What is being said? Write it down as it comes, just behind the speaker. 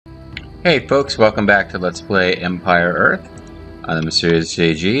Hey folks, welcome back to Let's Play Empire Earth on the Mysterious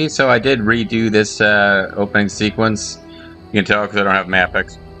JG. So I did redo this opening sequence. You can tell because I don't have map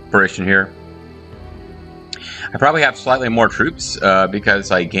exploration here. I probably have slightly more troops because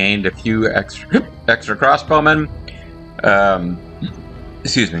I gained a few extra crossbowmen.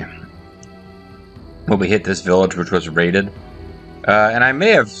 Excuse me. When we hit this village, which was raided. And I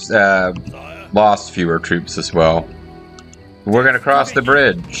may have lost fewer troops as well. We're going to cross the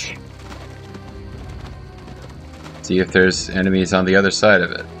bridge. See if there's enemies on the other side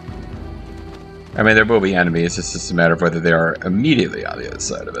of it. I mean, there will be enemies, it's just a matter of whether they are immediately on the other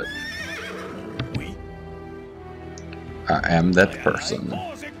side of it. I am that person.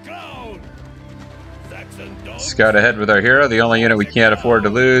 Scout ahead with our hero, the only unit we can't afford to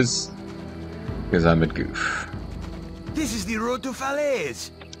lose. Because I'm a goof. This is the road to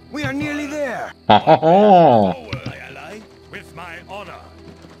Falaise. We are nearly there. With my honor.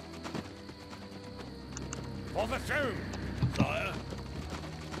 For the throne, sire.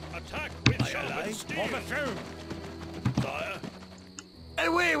 Attack with sharpened steel. For the throne, sire.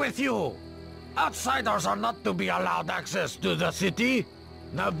 Away with you! Outsiders are not to be allowed access to the city.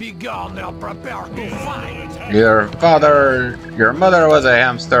 Now be gone or prepare to fight. Your mother was a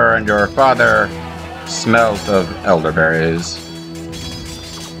hamster, and your father smelled of elderberries.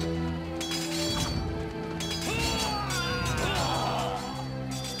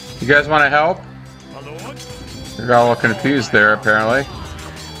 You guys want to help? You got a little confused there, apparently.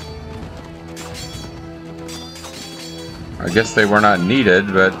 I guess they were not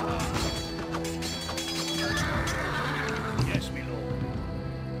needed, but...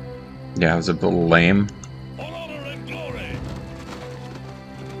 yeah, it was a little lame.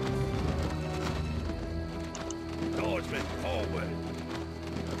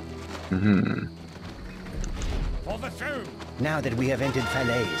 Now that we have entered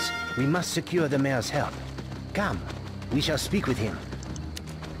Falaise, we must secure the mayor's help. Come, we shall speak with him.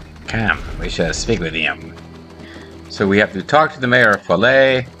 Come, we shall speak with him. So we have to talk to the mayor of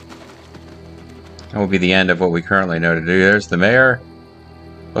Falaise. That will be the end of what we currently know to do. There's the mayor.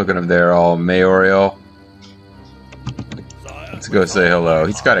 Look at him there, all mayoral. Let's go say hello.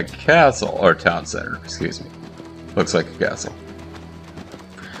 He's got a castle, or town center, excuse me. Looks like a castle.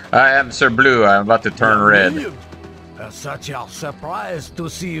 I am Sir Blue. I'm about to turn red. Such a surprise to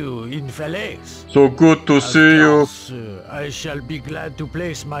see you in Falaise. So good to see you. I shall be glad to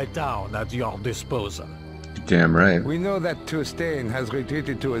place my town at your disposal. Damn right. We know that Toustain has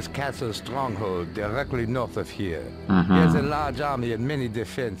retreated to his castle stronghold directly north of here. He has a large army and many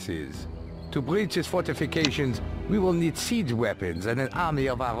defenses. To breach his fortifications, we will need siege weapons and an army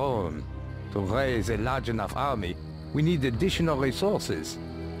of our own. To raise a large enough army, we need additional resources.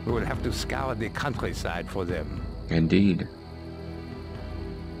 We will have to scour the countryside for them. Indeed.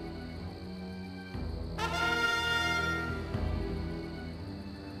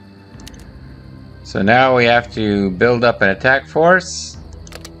 So now we have to build up an attack force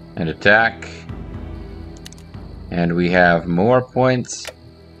and attack. And we have more points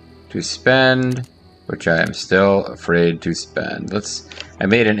to spend, which I am still afraid to spend. I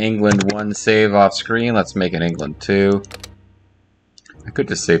made an England 1 save off screen. Let's make an England 2. I could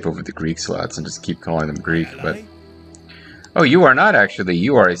just save over the Greek slots and just keep calling them Greek, but... oh, you are not actually.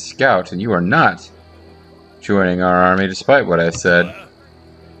 You are a scout, and you are not joining our army, despite what I said.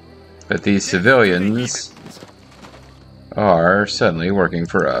 But these civilians are suddenly working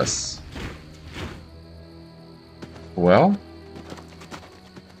for us. Well...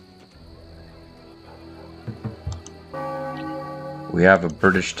 we have a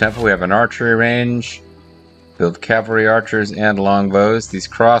British temple, we have an archery range. Build cavalry archers and longbows. These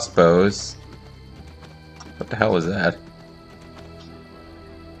crossbows. What the hell is that?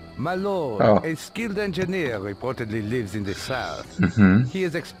 My lord, a skilled engineer reportedly lives in the south. He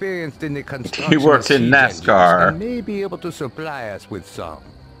is experienced in the construction He works in NASCAR. and may be able to supply us with some.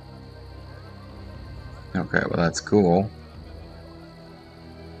 Okay, well that's cool.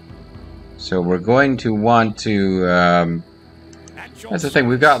 So we're going to want to... that's the thing,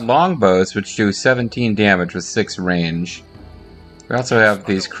 we've got longbows which do 17 damage with 6 range. We also have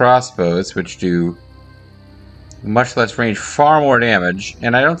these crossbows which do much less range, far more damage,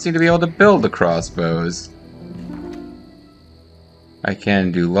 and I don't seem to be able to build the crossbows. I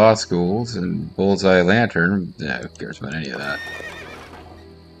can do law schools and bullseye lantern. Yeah, who cares about any of that?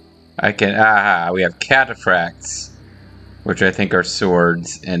 I can, we have cataphracts, which I think are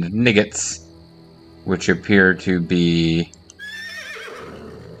swords, and niggets, which appear to be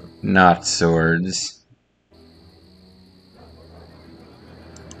not swords.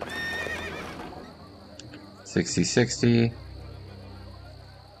 60-60.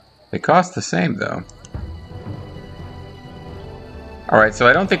 They cost the same, though. Alright, so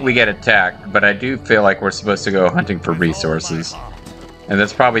I don't think we get attacked, but I do feel like we're supposed to go hunting for resources. And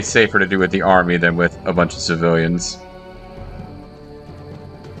that's probably safer to do with the army than with a bunch of civilians.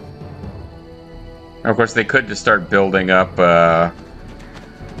 Of course, they could just start building up,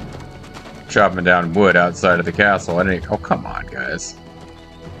 chopping down wood outside of the castle. Oh, come on, guys.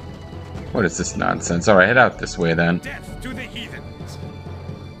 What is this nonsense? Alright, head out this way, then. Death to the heathens.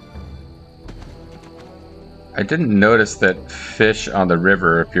 I didn't notice that fish on the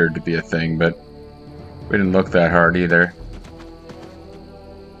river appeared to be a thing, but we didn't look that hard either.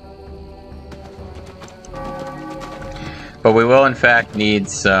 But we will, in fact, need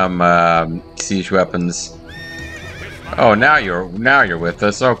some siege weapons. Oh, now you're with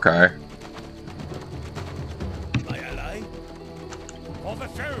us. Okay. My ally. For the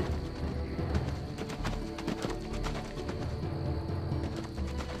foe.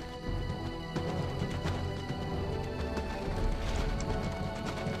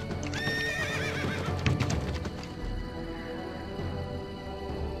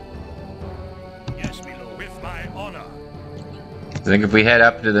 Yes, my lord. With my honor. I think if we head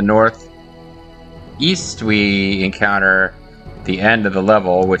up to the north east, we encounter the end of the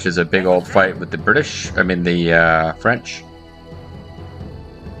level, which is a big old fight with the the French.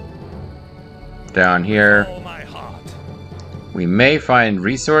 Down here, All my heart. we may find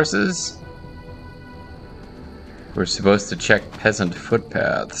resources. We're supposed to check peasant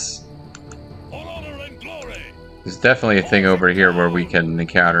footpaths. All honor and glory. There's definitely a thing over here where we can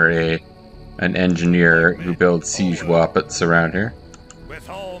encounter an engineer who builds siege wappets around here. With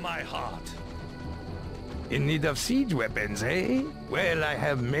all my heart. In need of siege weapons, eh? Well, I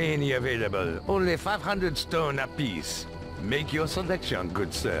have many available. Only 500 stone apiece. Make your selection,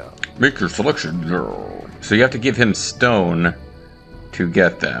 good sir. Make your selection, girl. So you have to give him stone to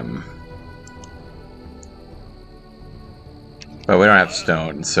get them. But we don't have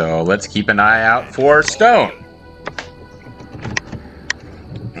stone, so let's keep an eye out for stone.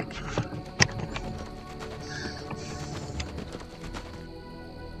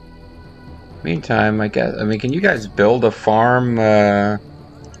 Meantime, can you guys build a farm in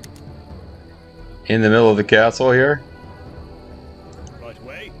the middle of the castle here? Right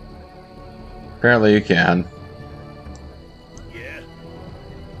away. Apparently you can. Yeah.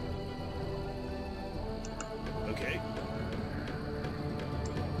 Okay.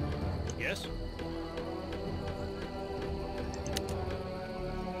 Yes.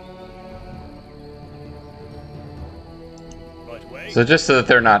 Right away. So just so that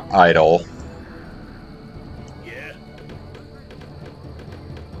they're not idle. Yeah.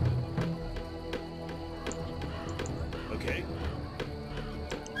 Okay.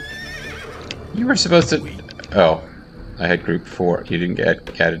 You were supposed to... Oh, I had group 4. You didn't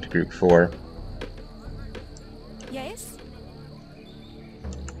get added to group 4. Yes?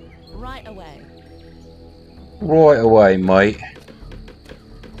 Right away. Right away, mate.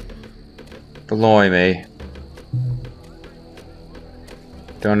 Blimey.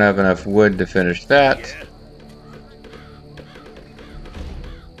 Don't have enough wood to finish that. Yeah.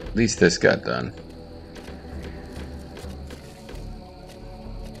 At least this got done.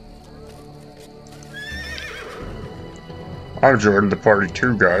 I'm joining the party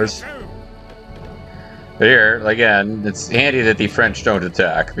too, guys. But here, again, it's handy that the French don't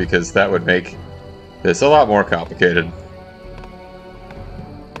attack, because that would make this a lot more complicated.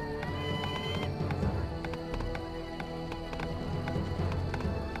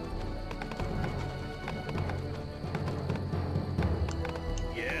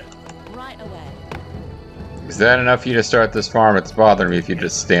 Yeah. Right away. Is that enough for you to start this farm? It's bothering me if you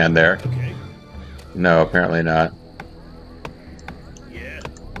just stand there. Okay. No, apparently not. Yeah.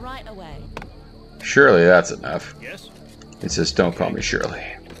 Right away. Surely that's enough. Yes. It says, don't call me Shirley.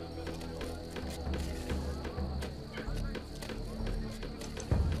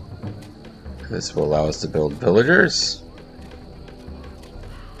 This will allow us to build villagers.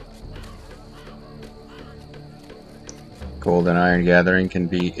 Gold and iron gathering can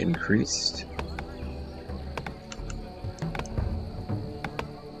be increased.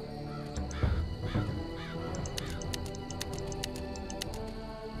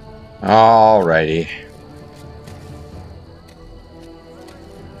 Alrighty.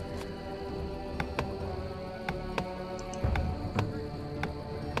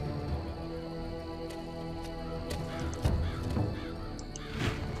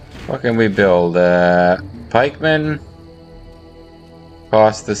 What can we build? Pikemen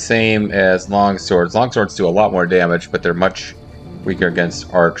cost the same as longswords. Longswords do a lot more damage, but they're much weaker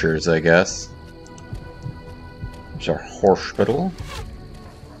against archers, I guess. There's our hospital.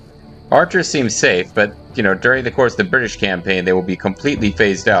 Archers seem safe, but, you know, during the course of the British campaign, they will be completely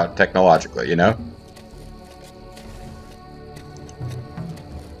phased out technologically, you know?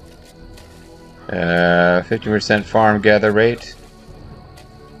 50% farm gather rate.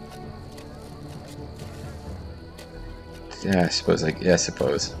 Yeah, I suppose, I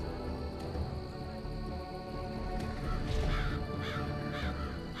suppose.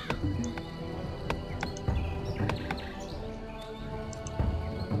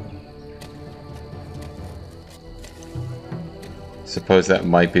 Suppose that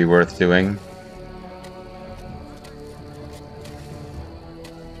might be worth doing.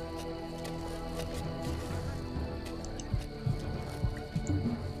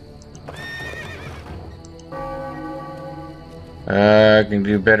 I can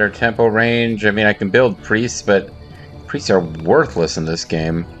do better tempo range. I mean, I can build priests, but priests are worthless in this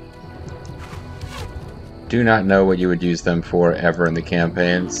game. Do not know what you would use them for ever in the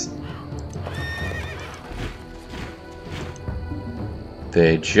campaigns.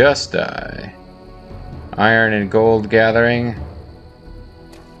 They just die. Iron and gold gathering.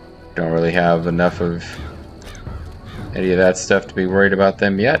 Don't really have enough of any of that stuff to be worried about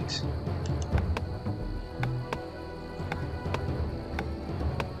them yet.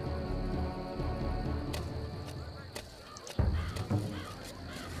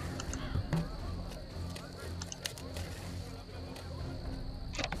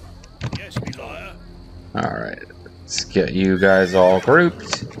 Yes, me sire. Alright, let's get you guys all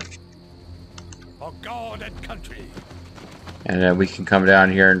grouped. For God and country. And then we can come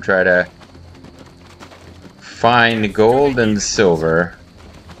down here and try to find gold and silver.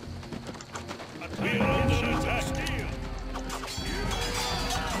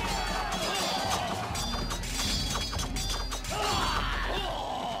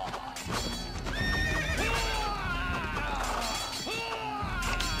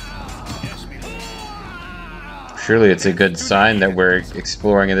 Surely it's a good sign that we're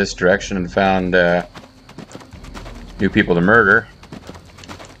exploring in this direction and found new people to murder.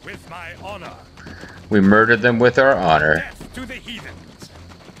 With my honor. We murdered them with our honor. Death to the heathens.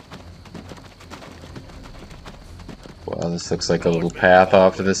 Well, this looks like a little path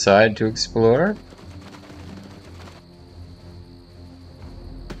off to the side to explore.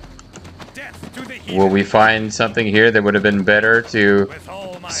 Death to the heathens. Will we find something here that would have been better to With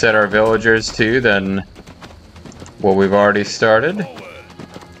all my set our villagers to than what we've already started?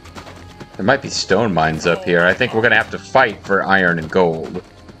 There might be stone mines up here. I think we're gonna have to fight for iron and gold.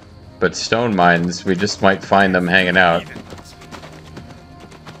 But stone mines, we just might find them hanging out.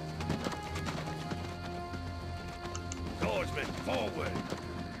 Swordsmen forward.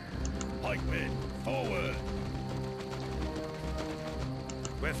 Pikemen forward.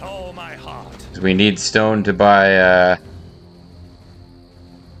 With all my heart. We need stone to buy,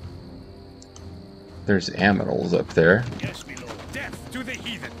 there's aminals up there. Yes, me lord. Death to the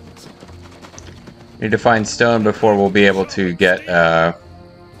heathens. Need to find stone before we'll be able to get,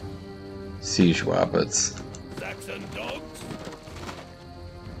 siege wabbits. Saxon dogs.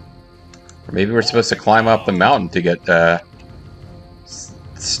 Or maybe we're supposed to climb up the mountain to get,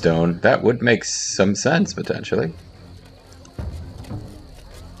 stone. That would make some sense, potentially.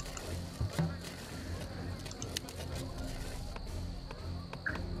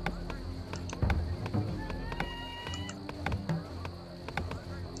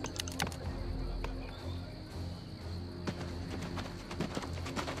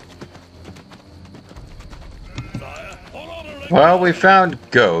 Sire, all honor and Well, we found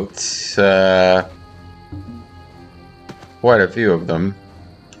goats. Quite a few of them.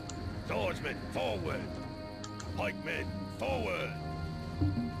 swordsmen forward. Pikemen forward.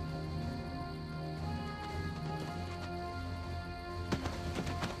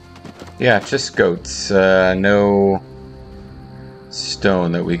 Yeah, just goats. No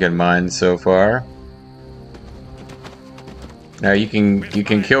stone that we can mine so far. Now you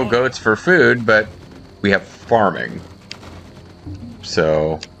can kill goats for food, but we have farming.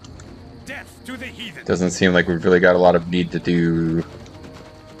 So Death to the heathens. doesn't seem like we've really got a lot of need to do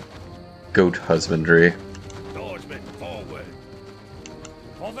goat husbandry. Swordsmen forward.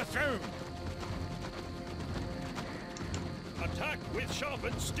 For the throne. Attack with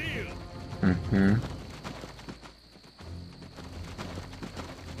sharpened steel. Mm-hmm.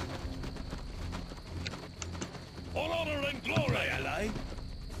 All honor and glory, ally.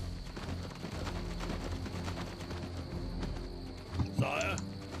 Sire,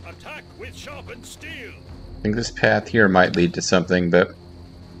 attack with sharpened steel. I think this path here might lead to something, but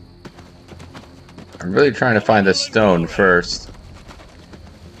I'm really trying to find the stone first.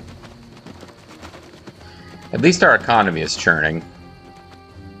 At least our economy is churning.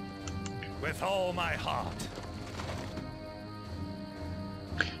 With all my heart.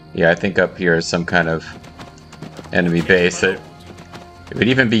 Yeah, I think up here is some kind of enemy base. It would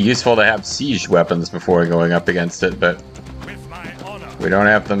even be useful to have siege weapons before going up against it, but With my honor. we don't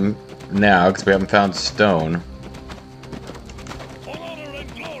have them now because we haven't found stone. For honor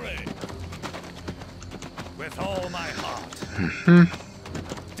and glory. With all my heart.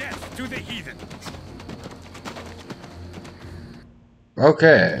 Death to the heathen.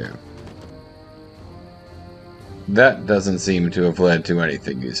 Okay. That doesn't seem to have led to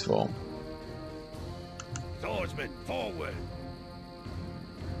anything useful. Swordsman, forward.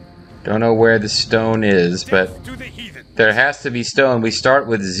 Don't know where the stone is, but Death to the heathen. there has to be stone. We start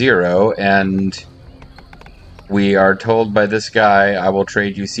with 0, and we are told by this guy, I will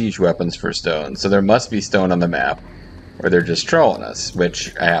trade you siege weapons for stone. So there must be stone on the map, or they're just trolling us,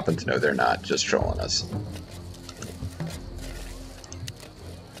 which I happen to know they're not just trolling us.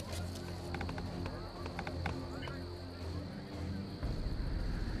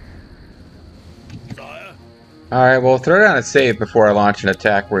 Sire. Alright, well, throw down a save before I launch an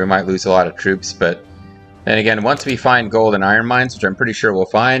attack where we might lose a lot of troops, but then again, once we find gold and iron mines, which I'm pretty sure we'll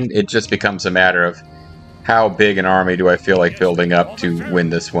find, it just becomes a matter of how big an army do I feel like building up to win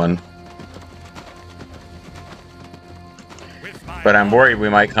this one. With my But I'm worried we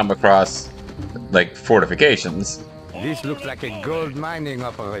might come across, like, fortifications. This looks like a gold mining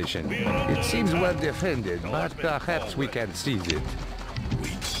operation. It seems well defended, but perhaps we can seize it.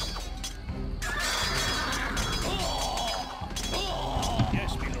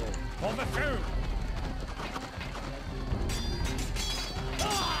 Yes, my lord. For the throne.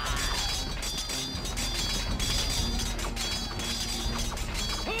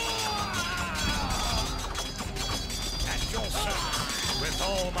 At your service. With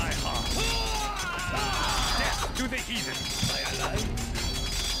all my heart. Death to the heathen. My ally.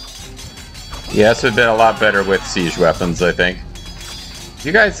 Yeah, this would have been a lot better with siege weapons, I think.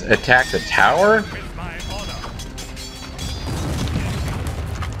 You guys attack the tower? With my honor.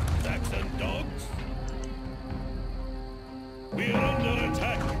 Saxon dogs. We are under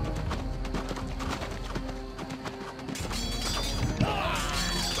attack.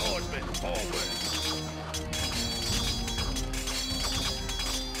 Swordsman, forward.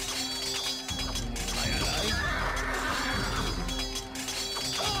 My ally.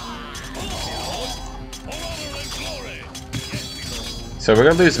 For honor and glory. Yes, my lord. So we're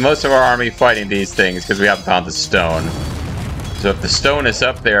going to lose most of our army fighting these things because we haven't found the stone. So if the stone is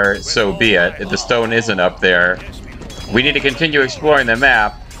up there, so be it. If the stone isn't up there, we need to continue exploring the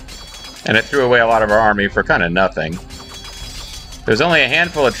map. And it threw away a lot of our army for kind of nothing. There's only a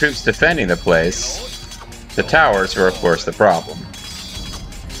handful of troops defending the place. The towers are, of course, the problem.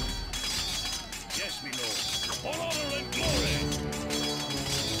 Yes, my lord. For honor and glory.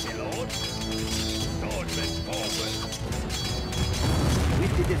 My lord. Swordsman, forward.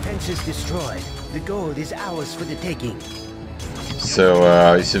 With the defenses destroyed, the gold is ours for the taking.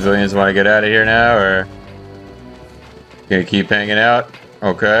 So, you civilians want to get out of here now, or gonna keep hanging out?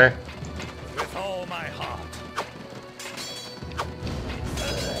 Okay. With all my heart.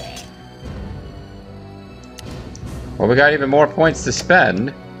 Well, we got even more points to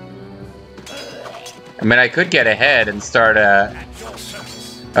spend. I mean, I could get ahead and start At your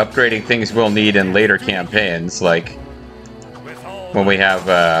service. upgrading things we'll need in later campaigns, like With all when we have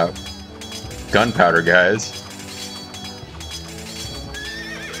gunpowder guys.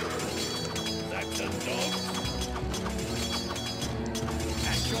 Saxon dogs.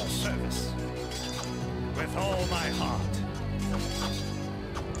 At your service. With all my heart.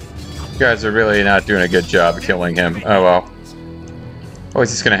 You guys are really not doing a good job of killing him. Oh well. Oh,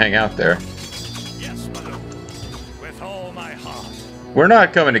 he's just gonna hang out there. Yes, my lord. With all my heart. We're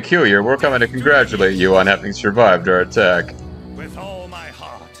not coming to kill you, we're coming to congratulate you on having survived our attack. With all my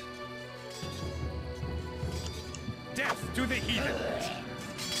heart. Death to the heathen.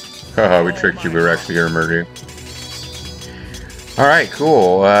 Haha, we tricked you, we were actually gonna murder you. Alright,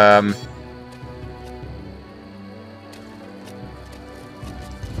 cool.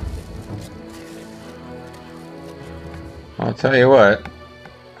 I'll tell you what.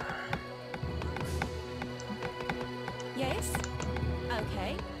 Yes?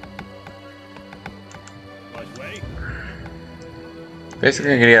 Okay. Right way.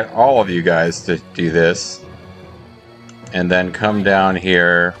 Basically, I'm gonna get all of you guys to do this. And then come down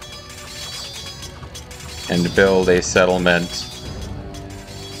here and build a settlement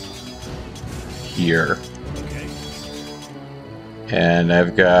here. Okay. And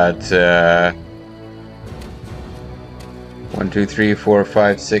I've got 1, 2, 3, 4,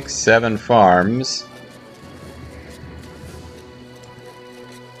 5, 6, 7 farms.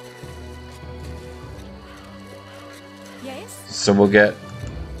 So we'll get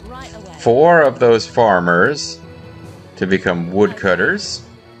Right away. 4 of those farmers to become woodcutters.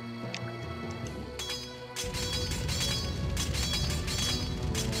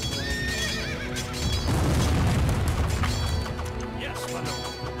 Yes, my lord.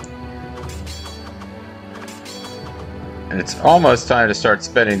 And it's almost time to start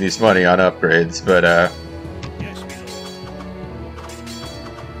spending these money on upgrades, but Yes, my lord.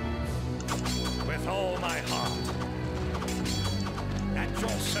 With all my heart. At your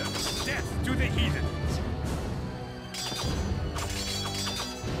service. Death to the heathens.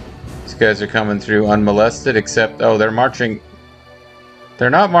 these guys are coming through unmolested, except, oh, they're marching. They're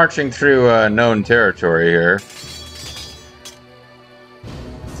not marching through known territory here.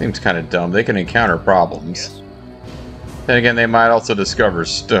 Seems kind of dumb. They can encounter problems. Yes. Then again, they might also discover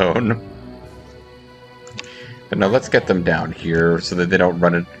stone. But no, let's get them down here so that they don't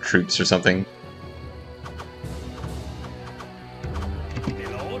run into troops or something. My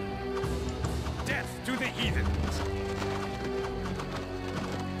lord. Death to the heathens.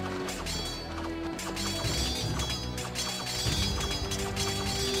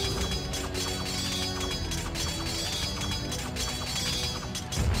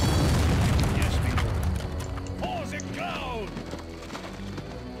 Yes, my lord. Pause it ground.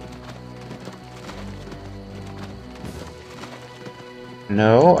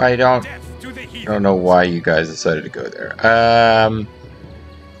 No, I don't. Death to the I heathens. don't know why you guys decided to go there.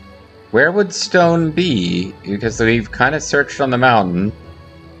 Where would stone be? Because we've kind of searched on the mountain.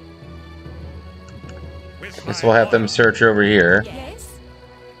 With Guess my we'll have them honor. search over here. Yes.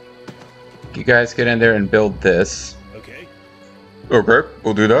 You guys get in there and build this. Okay. Okay,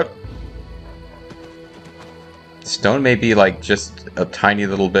 we'll do that. Stone may be like just a tiny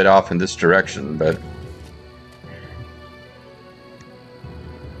little bit off in this direction, but...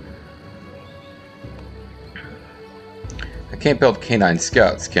 I can't build canine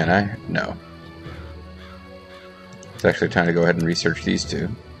scouts, can I? No. It's actually time to go ahead and research these two.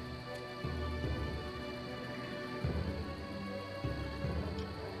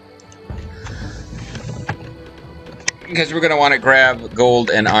 Because we're going to want to grab gold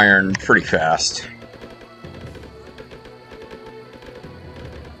and iron pretty fast.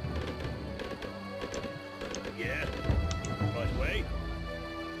 Yeah. Right way.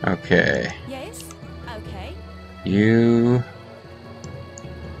 Okay. Yes. Okay. You...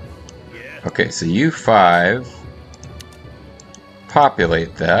 Yeah. Okay, so you 5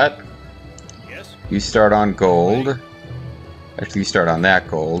 populate that. Yes. You start on gold. Actually, you start on that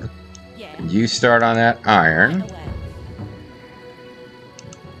gold. Yeah. You start on that iron. Right away.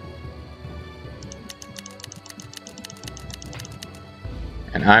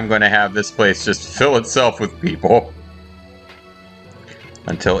 And I'm going to have this place just fill itself with people.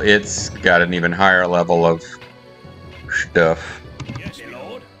 Until it's got an even higher level of stuff. Yes, my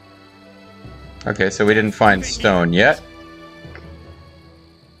lord. Okay, so we didn't find stone yet.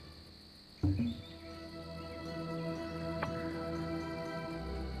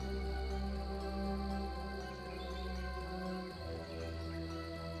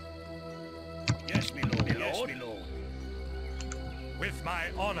 Yes, my lord. Yes, my lord. With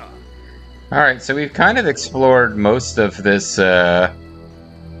my honor. Alright, so we've kind of explored most of this area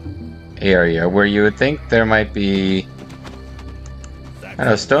where you would think there might be... I don't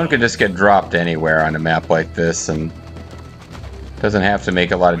know, stone could just get dropped anywhere on a map like this and doesn't have to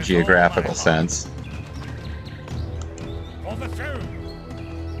make a lot of geographical sense. For the throne.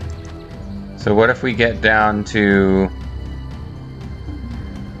 So what if we get down to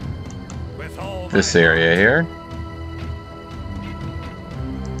With all this my area here?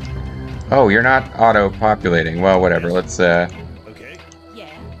 Oh, you're not auto-populating. Well, whatever, let's heart. Okay. Yeah.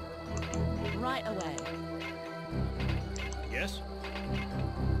 Right away. Yes.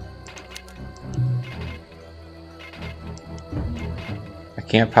 I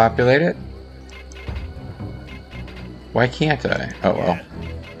can't populate it? Why can't I? Oh well. Yeah.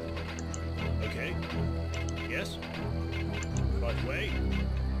 Okay. Yes. Right way.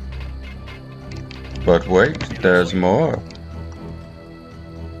 But wait, there's more.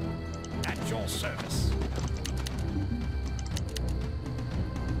 At your service.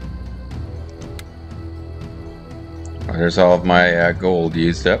 Well, there's all of my gold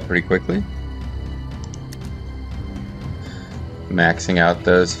used up pretty quickly. Maxing out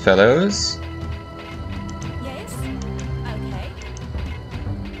those fellows. Yes. Okay.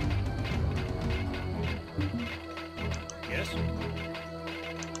 Yes.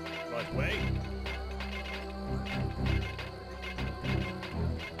 Right way.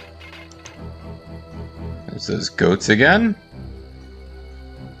 There's those goats again.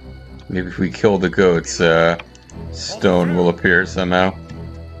 Maybe if we kill the goats, stone will appear somehow.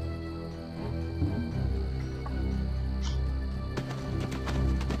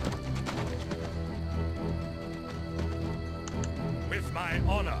 With my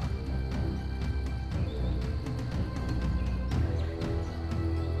honor.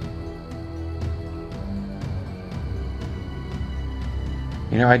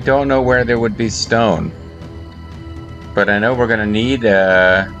 You know, I don't know where there would be stone. But I know we're gonna need,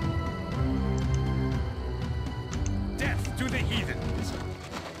 Death to the heathens.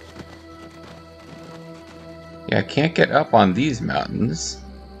 Yeah, I can't get up on these mountains.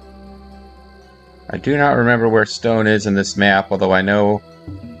 I do not remember where stone is in this map, although I know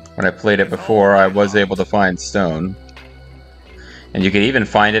when I played it before I was able to find stone. And you can even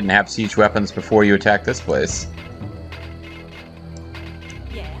find it and have siege weapons before you attack this place.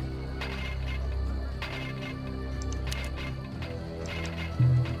 Yeah.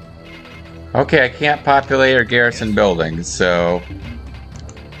 Okay, I can't populate or garrison buildings, so...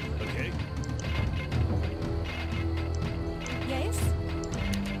 Okay. Yes.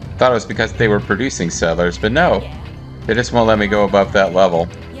 Thought it was because they were producing settlers, but no. Yeah. They just won't let me go above that level.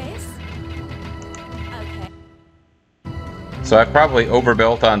 Yes. Okay. So I've probably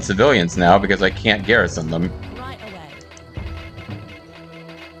overbuilt on civilians now because I can't garrison them. Right away.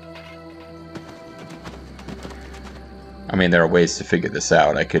 I mean, there are ways to figure this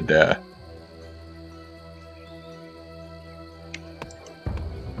out. I could,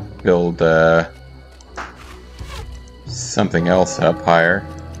 build, something else up higher.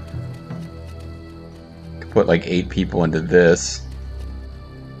 Could put like 8 people into this.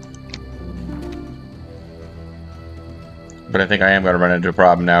 But I think I am going to run into a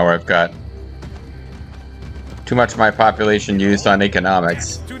problem now where I've got too much of my population used on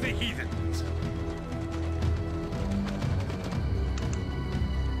economics. Death to the heathens.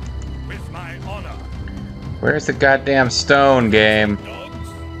 With my honor. Where's the goddamn stone game? Dogs.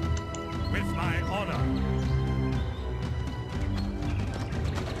 With my honor.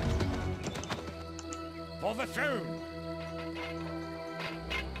 For the throne.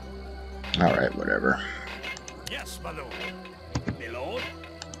 Alright, whatever. Yes, my lord. My lord.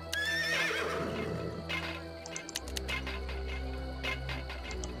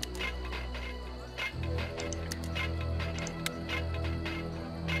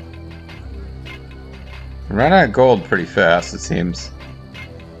 Run out of gold pretty fast, it seems.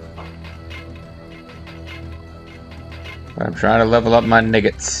 But I'm trying to level up my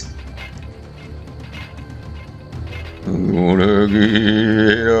nuggets. Gonna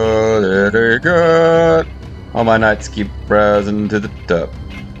get all that I got. All my knights keep rising to the top.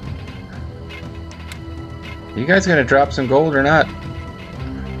 You guys gonna drop some gold or not?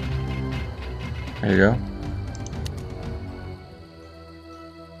 There you go.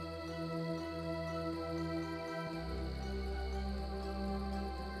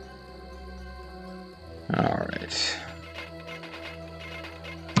 Alright.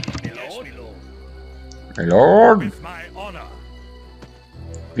 My lord. My lord. Hey Lord! With my honor.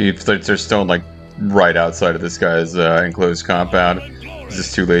 There's stone like right outside of this guy's enclosed compound. He's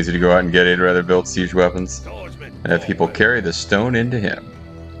just too lazy to go out and get it, rather build siege weapons Swordsman. and have people carry the stone into him.